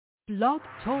Blog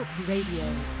Talk Radio.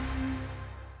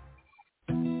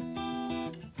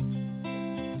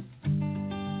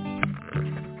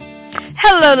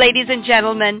 Hello, ladies and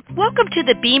gentlemen. Welcome to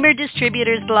the BEMER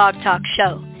Distributors Blog Talk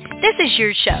Show. This is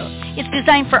your show. It's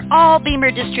designed for all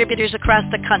BEMER distributors across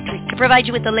the country to provide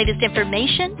you with the latest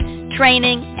information,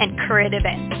 training, and current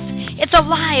events. It's a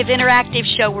live, interactive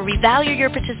show where we value your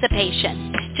participation.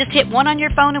 Just hit 1 on your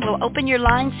phone and we'll open your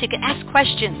lines so you can ask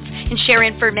questions and share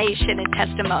information and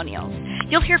testimonials.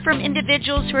 You'll hear from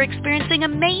individuals who are experiencing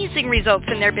amazing results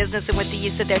in their business and with the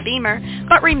use of their BEMER.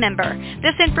 But remember,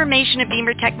 this information of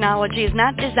BEMER technology is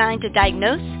not designed to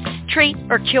diagnose, treat,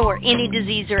 or cure any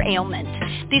disease or ailment.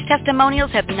 These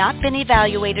testimonials have not been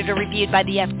evaluated or reviewed by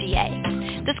the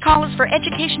FDA. This call is for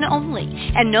education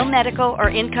only, and no medical or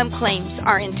income claims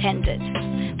are intended.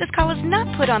 This call is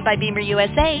not put on by BEMER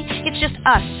USA. It's just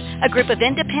us, a group of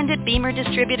independent BEMER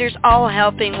distributors all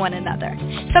helping one another.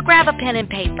 So grab a pen and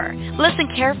paper, listen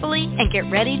carefully, and get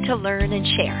ready to learn and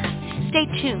share. Stay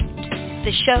tuned.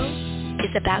 The show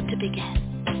is about to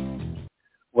begin.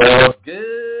 Well,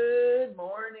 good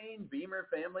morning, BEMER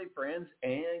family, friends,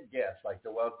 and guests. I'd like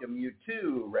to welcome you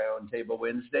to Roundtable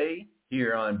Wednesday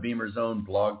here on BEMER's own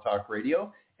Blog Talk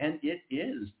Radio, and it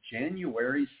is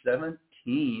January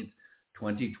 17th,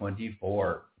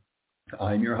 2024.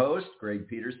 I'm your host, Greg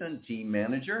Petersen, team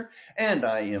manager, and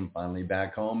I am finally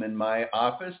back home in my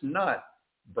office, not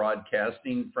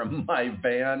broadcasting from my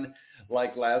van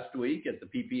like last week at the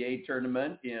PPA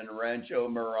tournament in Rancho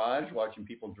Mirage, watching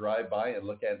people drive by and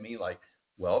look at me like,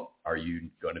 well, are you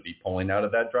going to be pulling out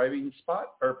of that driving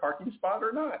spot or parking spot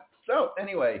or not? So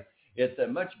anyway, it's a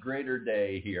much greater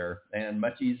day here and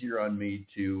much easier on me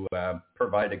to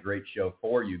provide a great show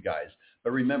for you guys.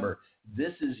 But remember,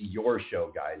 this is your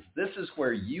show, guys. This is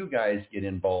where you guys get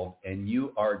involved, and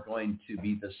you are going to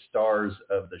be the stars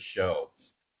of the show.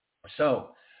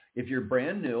 So if you're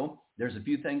brand new, there's a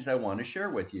few things I want to share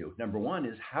with you. Number one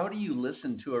is, how do you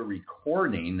listen to a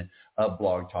recording of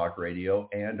Blog Talk Radio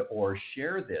and or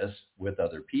share this with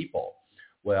other people?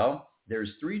 Well,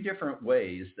 there's 3 different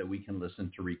ways that we can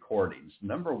listen to recordings.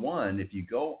 Number one, if you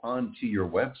go onto your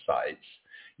websites,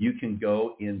 you can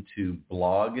go into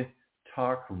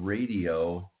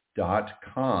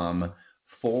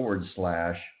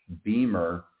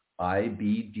blogtalkradio.com/BEMER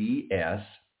IBDS.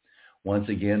 Once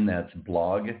again, that's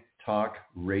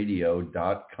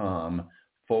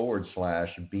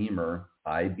blogtalkradio.com/BEMER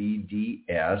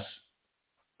IBDS.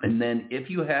 And then if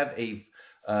you have a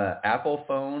Apple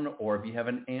phone or if you have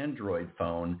an Android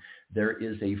phone, there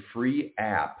is a free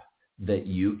app that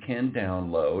you can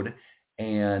download.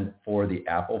 And for the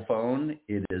Apple phone,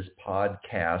 it is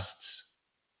Podcasts,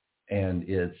 and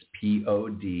it's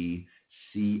PODCASTS.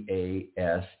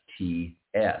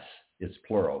 It's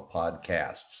plural,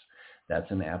 Podcasts.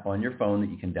 That's an app on your phone that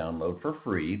you can download for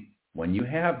free. When you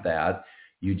have that,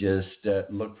 you just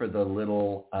look for the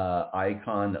little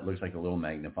icon that looks like a little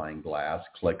magnifying glass,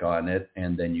 click on it,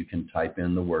 and then you can type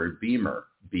in the word BEMER,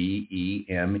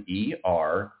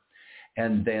 BEMER.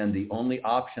 And then the only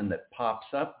option that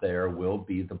pops up there will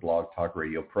be the Blog Talk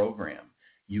Radio program.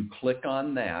 You click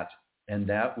on that, and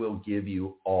that will give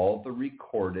you all the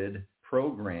recorded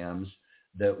programs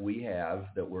that we have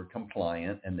that we're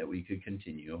compliant and that we could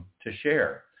continue to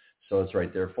share. So it's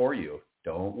right there for you.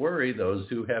 Don't worry, those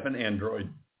who have an Android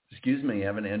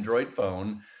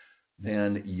phone,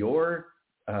 then your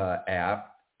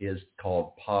app is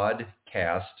called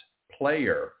Podcast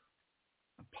Player.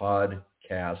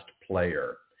 Podcast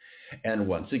Player. And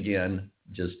once again,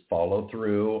 just follow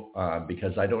through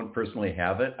because I don't personally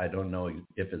have it. I don't know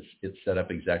if it's set up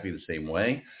exactly the same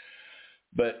way.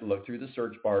 But look through the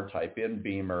search bar, type in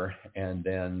BEMER, and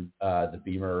then the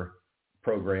BEMER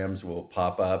programs will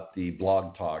pop up, the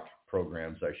Blog Talk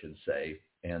programs, I should say,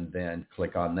 and then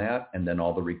click on that, and then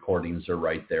all the recordings are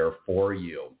right there for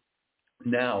you.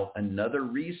 Now, another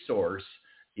resource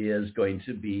is going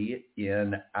to be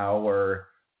in our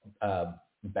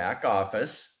back office.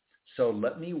 So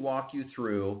let me walk you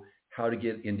through how to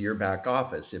get into your back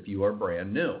office if you are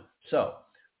brand new. So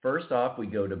first off, we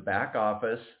go to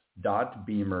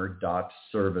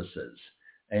backoffice.bemer.services.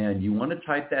 And you want to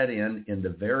type that in the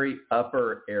very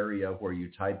upper area where you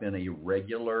type in a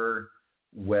regular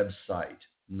website,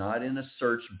 not in a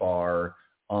search bar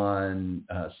on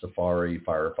Safari,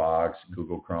 Firefox,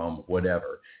 Google Chrome,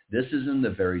 whatever. This is in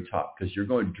the very top because you're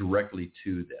going directly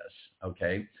to this,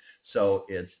 okay? So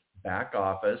it's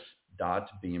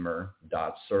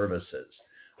backoffice.bemer.services.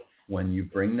 When you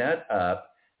bring that up,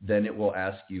 then it will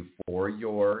ask you for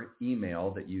your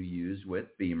email that you use with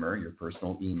BEMER, your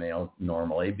personal email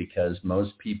normally, because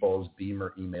most people's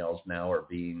BEMER emails now are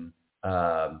being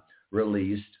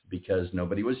released because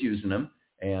nobody was using them.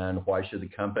 And why should the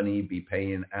company be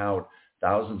paying out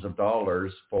thousands of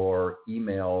dollars for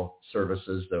email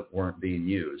services that weren't being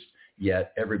used?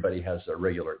 Yet everybody has their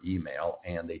regular email,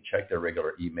 and they check their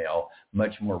regular email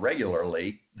much more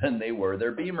regularly than they were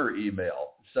their BEMER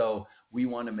email. So we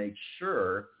want to make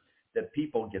sure that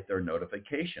people get their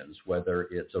notifications, whether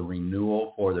it's a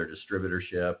renewal for their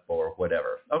distributorship or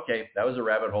whatever. Okay, that was a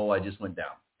rabbit hole I just went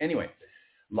down. Anyway,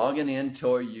 logging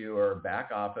into your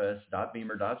back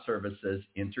office.bemer.services,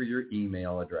 enter your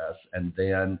email address, and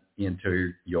then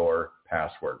enter your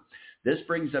password. This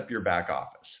brings up your back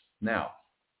office. Now,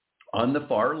 on the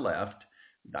far left,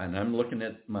 and I'm looking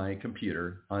at my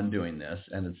computer on doing this,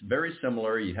 and it's very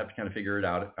similar. You have to kind of figure it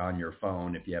out on your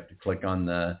phone if you have to click on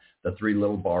the three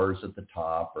little bars at the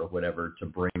top or whatever to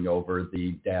bring over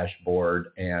the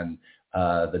dashboard and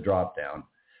the drop down.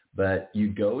 But you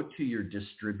go to your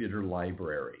distributor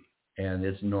library, and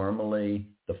it's normally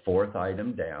the fourth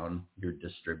item down, your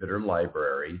distributor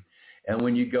library. And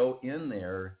when you go in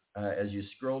there, as you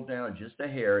scroll down just a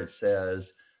hair, it says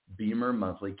BEMER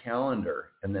monthly calendar.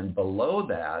 And then below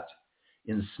that,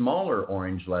 in smaller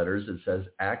orange letters, it says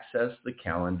access the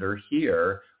calendar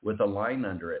here with a line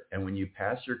under it. And when you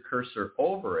pass your cursor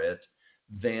over it,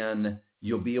 then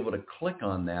you'll be able to click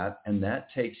on that, and that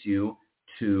takes you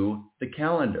to the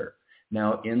calendar.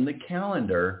 Now, in the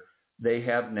calendar, they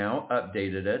have now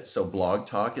updated it. So Blog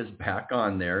Talk is back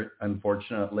on there.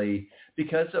 Unfortunately,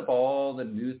 because of all the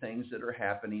new things that are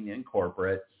happening in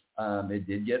corporate, it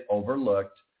did get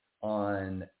overlooked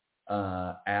on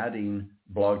adding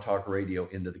Blog Talk Radio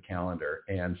into the calendar.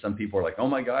 And some people are like, oh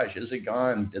my gosh, is it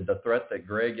gone? Did the threat that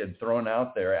Greg had thrown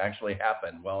out there actually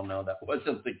happen? Well, no, that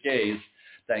wasn't the case.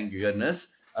 Thank goodness.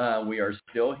 We are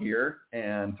still here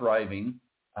and thriving,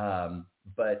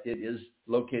 but it is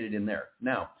located in there.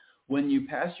 Now, when you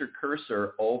pass your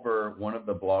cursor over one of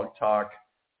the Blog Talk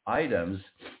items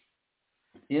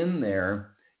in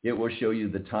there, it will show you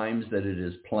the times that it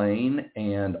is playing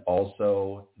and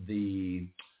also the,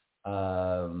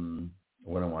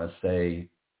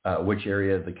 which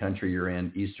area of the country you're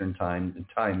in, Eastern time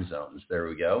zones. There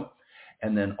we go.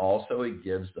 And then also it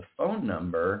gives the phone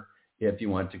number if you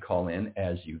want to call in,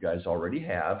 as you guys already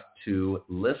have, to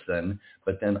listen,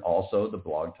 but then also the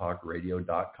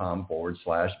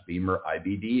blogtalkradio.com/BEMER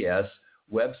IBDS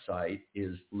website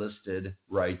is listed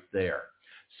right there.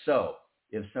 So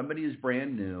if somebody is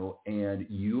brand new and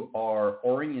you are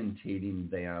orientating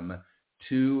them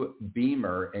to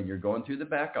BEMER and you're going through the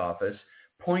back office,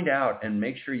 point out and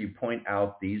make sure you point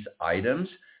out these items,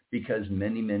 because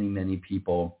many, many, many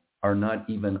people are not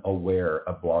even aware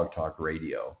of Blog Talk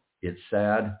Radio. It's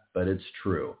sad, but it's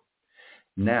true.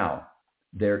 Now,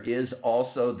 there is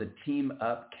also the Team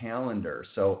Up calendar.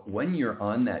 So when you're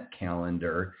on that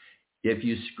calendar, if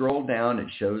you scroll down, it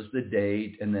shows the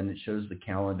date, and then it shows the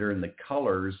calendar and the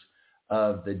colors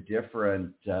of the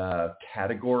different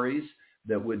categories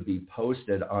that would be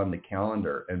posted on the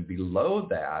calendar. And below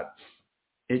that,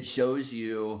 it shows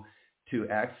you to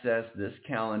access this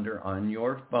calendar on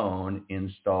your phone,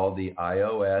 install the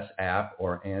iOS app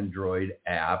or Android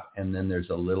app, and then there's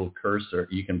a little cursor.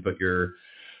 You can put your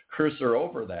cursor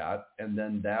over that, and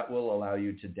then that will allow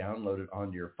you to download it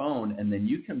onto your phone, and then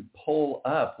you can pull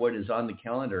up what is on the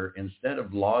calendar. Instead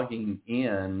of logging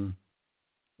in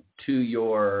to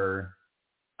your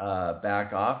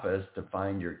back office to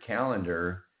find your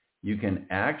calendar, you can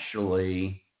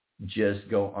actually just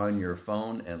go on your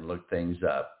phone and look things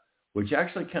up, which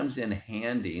actually comes in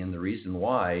handy. And the reason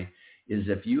why is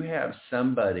if you have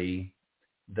somebody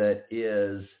that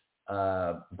is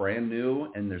brand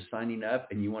new and they're signing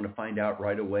up and you want to find out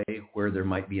right away where there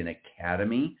might be an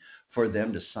academy for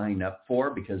them to sign up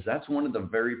for, because that's one of the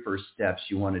very first steps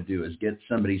you want to do is get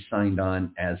somebody signed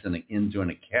on into an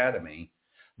academy,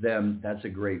 then that's a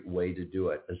great way to do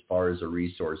it as far as a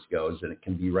resource goes, and it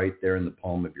can be right there in the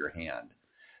palm of your hand.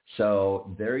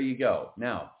 So there you go.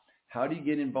 Now, how do you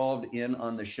get involved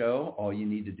on the show? All you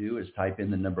need to do is type in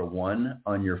the number 1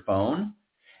 on your phone.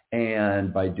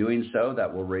 And by doing so,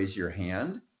 that will raise your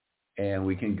hand and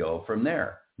we can go from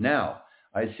there. Now,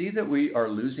 I see that we are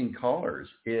losing callers.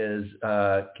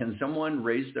 Can someone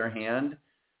raise their hand,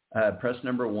 press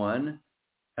number 1,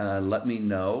 let me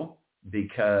know,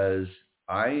 because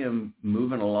I am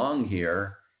moving along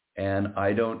here and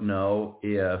I don't know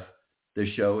if the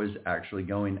show is actually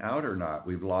going out or not.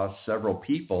 We've lost several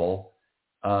people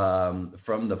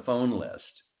from the phone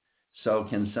list. So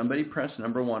can somebody press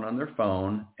number 1 on their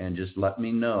phone and just let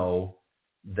me know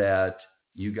that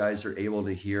you guys are able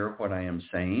to hear what I am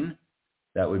saying?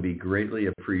 That would be greatly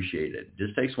appreciated.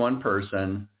 Just takes one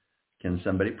person. Can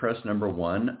somebody press number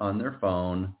 1 on their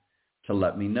phone to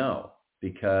let me know,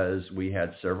 because we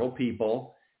had several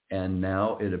people, and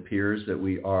now it appears that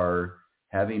we are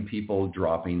having people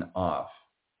dropping off.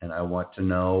 And I want to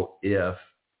know if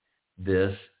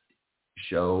this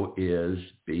show is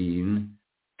being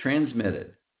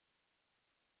transmitted.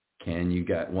 Can you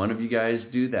get one of you guys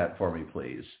do that for me,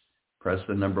 please? Press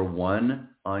the number 1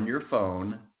 on your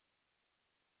phone,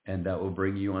 and that will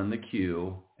bring you on the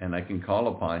queue, and I can call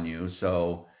upon you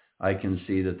so I can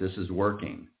see that this is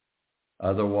working.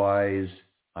 Otherwise,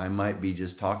 I might be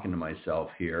just talking to myself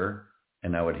here,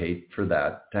 and I would hate for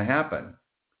that to happen.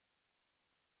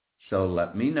 So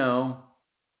let me know.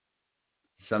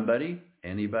 Somebody,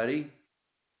 anybody,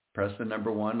 press the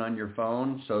number 1 on your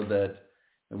phone so that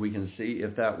we can see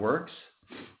if that works.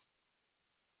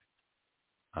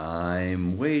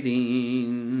 I'm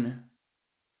waiting.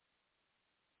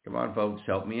 Come on, folks,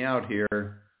 help me out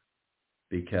here,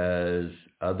 because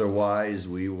otherwise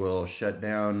we will shut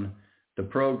down the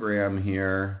program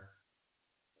here.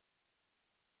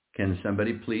 Can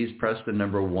somebody please press the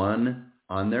number 1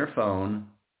 on their phone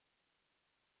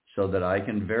so that I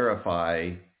can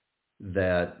verify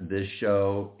that this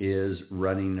show is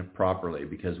running properly,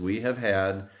 because we have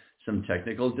had some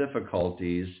technical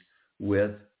difficulties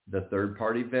with the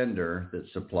third-party vendor that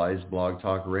supplies Blog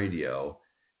Talk Radio,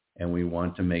 and we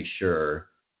want to make sure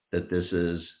that this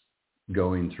is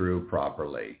going through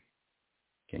properly.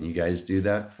 Can you guys do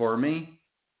that for me?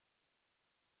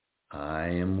 I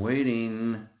am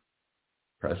waiting.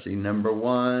 Pressing number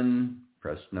 1.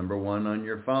 Press number 1 on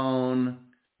your phone.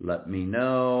 Let me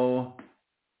know.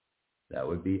 That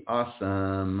would be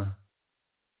awesome.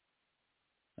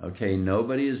 Okay,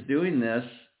 nobody is doing this.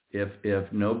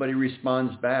 If nobody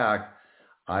responds back,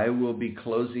 I will be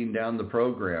closing down the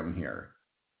program here.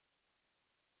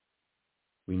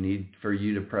 We need for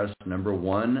you to press number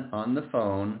 1 on the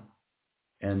phone,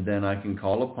 and then I can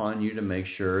call upon you to make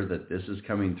sure that this is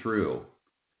coming through.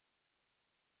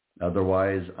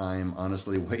 Otherwise, I'm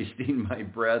honestly wasting my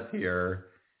breath here,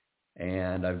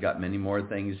 and I've got many more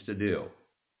things to do.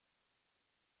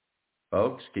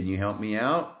 Folks, can you help me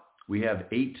out? We have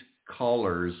 8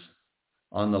 callers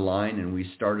on the line, and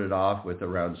we started off with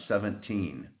around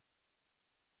 17.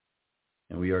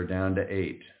 And we are down to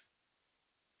 8.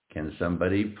 Can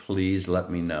somebody please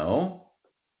let me know?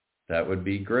 That would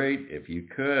be great if you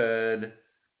could.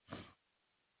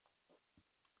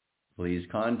 Please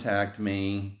contact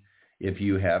me. If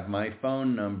you have my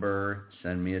phone number,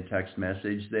 send me a text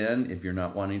message then if you're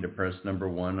not wanting to press number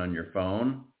 1 on your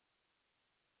phone.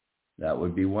 That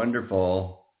would be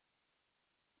wonderful.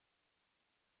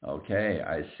 Okay,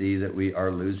 I see that we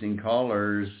are losing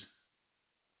callers.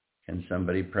 Can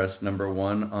somebody press number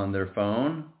 1 on their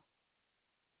phone?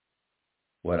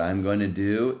 What I'm going to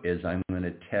do is I'm going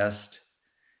to test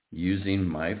using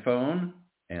my phone,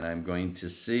 and I'm going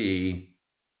to see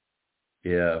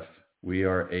if we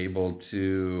are able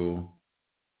to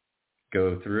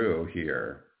go through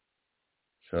here.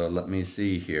 So let me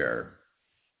see here.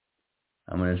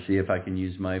 I'm going to see if I can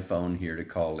use my phone here to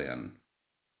call in.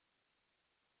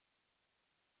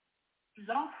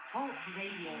 Blog Talk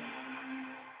Radio.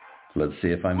 Let's see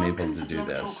if I'm able to do Blog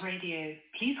this. Talk Radio.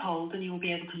 Please hold and you will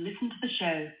be able to listen to the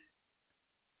show.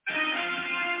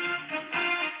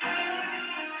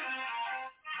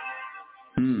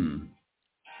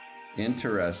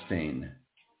 Interesting.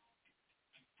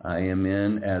 I am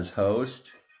in as host,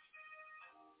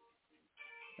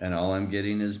 and all I'm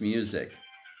getting is music.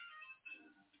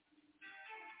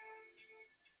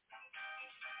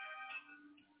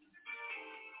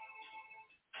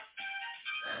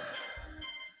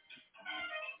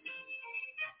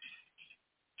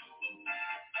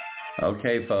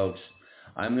 Okay, folks,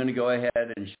 I'm going to go ahead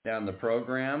and shut down the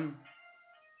program.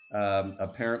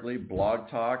 Apparently, Blog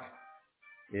Talk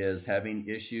is having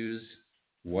issues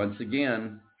once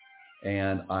again,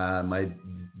 and my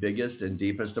biggest and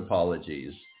deepest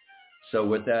apologies. So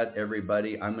with that,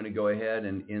 everybody, I'm going to go ahead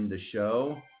and end the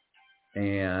show,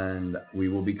 and we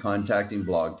will be contacting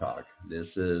Blog Talk. This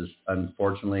is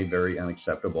unfortunately very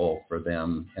unacceptable for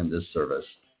them and this service.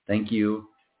 Thank you.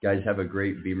 Guys, have a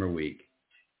great BEMER week.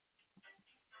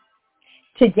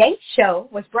 Today's show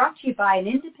was brought to you by an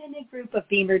independent group of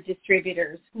BEMER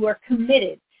distributors who are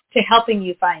committed to helping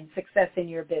you find success in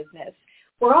your business.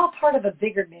 We're all part of a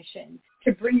bigger mission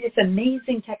to bring this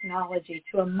amazing technology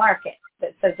to a market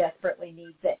that so desperately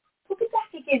needs it. We'll be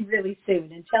back again really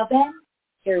soon. Until then,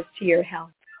 here's to your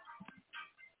health.